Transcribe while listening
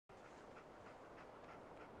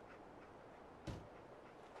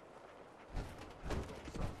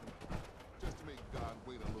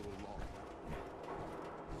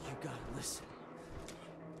Listen,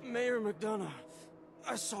 Mayor McDonough,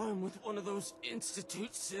 I saw him with one of those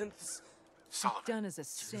Institute synths. Done as a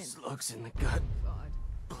sin. Slugs in the gut, God.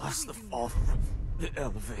 plus the fall from the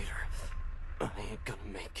elevator. I ain't gonna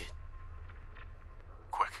make it.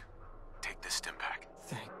 Quick, take this stim pack.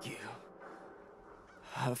 Thank you.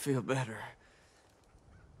 I feel better.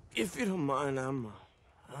 If you don't mind, I'm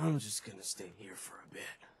just gonna stay here for a bit.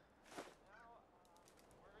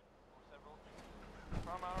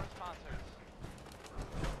 From our sponsors.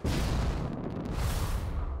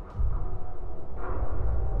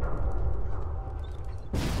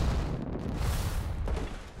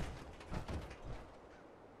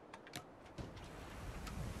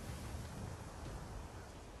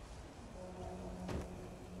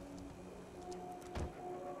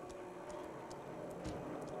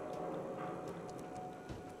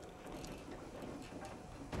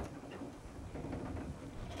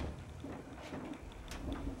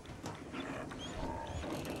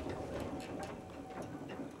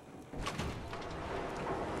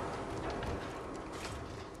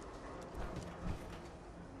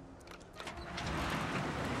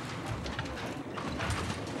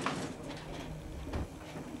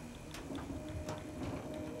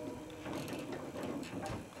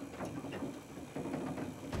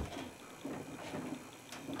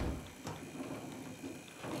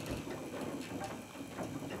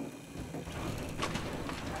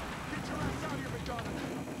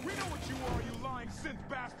 Synth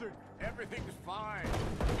bastard! Everything's fine.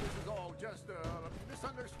 This is all just a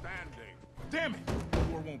misunderstanding. Damn it! The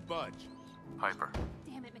door won't budge. Piper.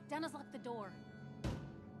 Damn it, McDonough's locked the door.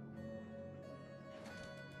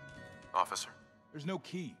 Officer. There's no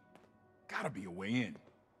key. Gotta be a way in.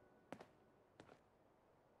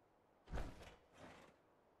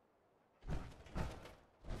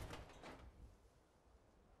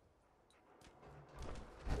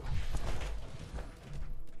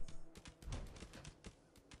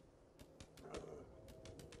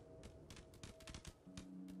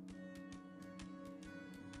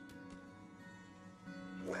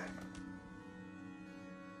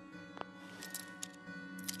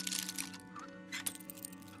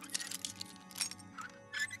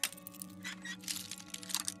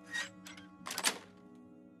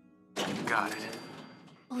 Got it.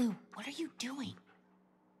 Blue, what are you doing?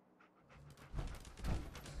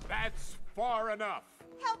 That's far enough.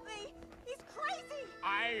 Help me! He's crazy!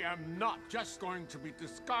 I am not just going to be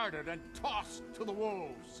discarded and tossed to the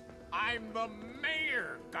wolves. I'm the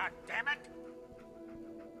mayor, goddammit!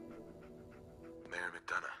 Mayor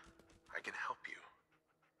McDonough, I can help you.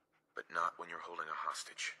 But not when you're holding a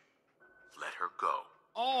hostage. Let her go.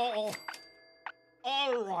 Oh,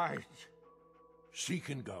 all right. She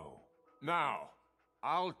can go. Now,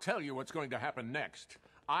 I'll tell you what's going to happen next.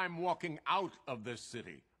 I'm walking out of this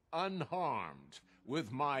city, unharmed,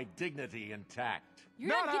 with my dignity intact. You're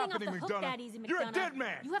Not not getting off happening, the hook McDonough. that easy, McDonough. You're a dead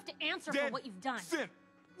man. You have to answer Dead for what you've done. Synth.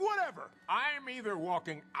 Whatever. I'm either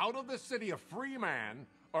walking out of the city a free man,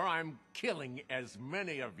 or I'm killing as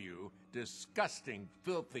many of you disgusting,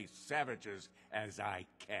 filthy savages as I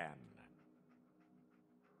can.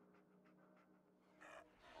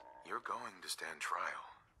 You're going to stand trial.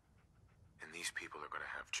 And these people are going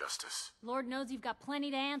to have justice. Lord knows you've got plenty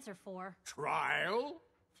to answer for. Trial?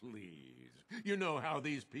 Please. You know how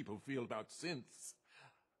these people feel about synths.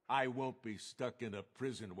 I won't be stuck in a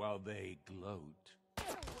prison while they gloat.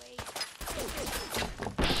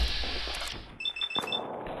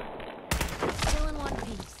 Still in one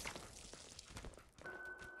piece.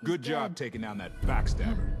 Good job taking down that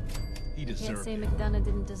backstabber. He Can't deserved say it. McDonough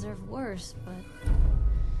didn't deserve worse, but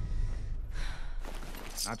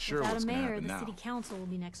Not sure without what's a gonna mayor, happen the now. city council will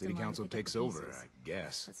be next City in line to council pick up takes the over, pieces. I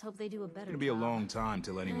guess. Let's hope they do a better It's gonna be a job. long time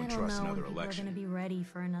till anyone I don't trusts know another when people election. are gonna be ready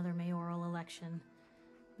for another mayoral election.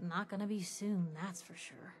 Not gonna be soon, that's for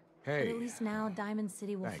sure. Hey. But at least now Diamond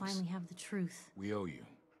City will Thanks. finally have the truth. We owe you.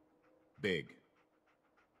 Big.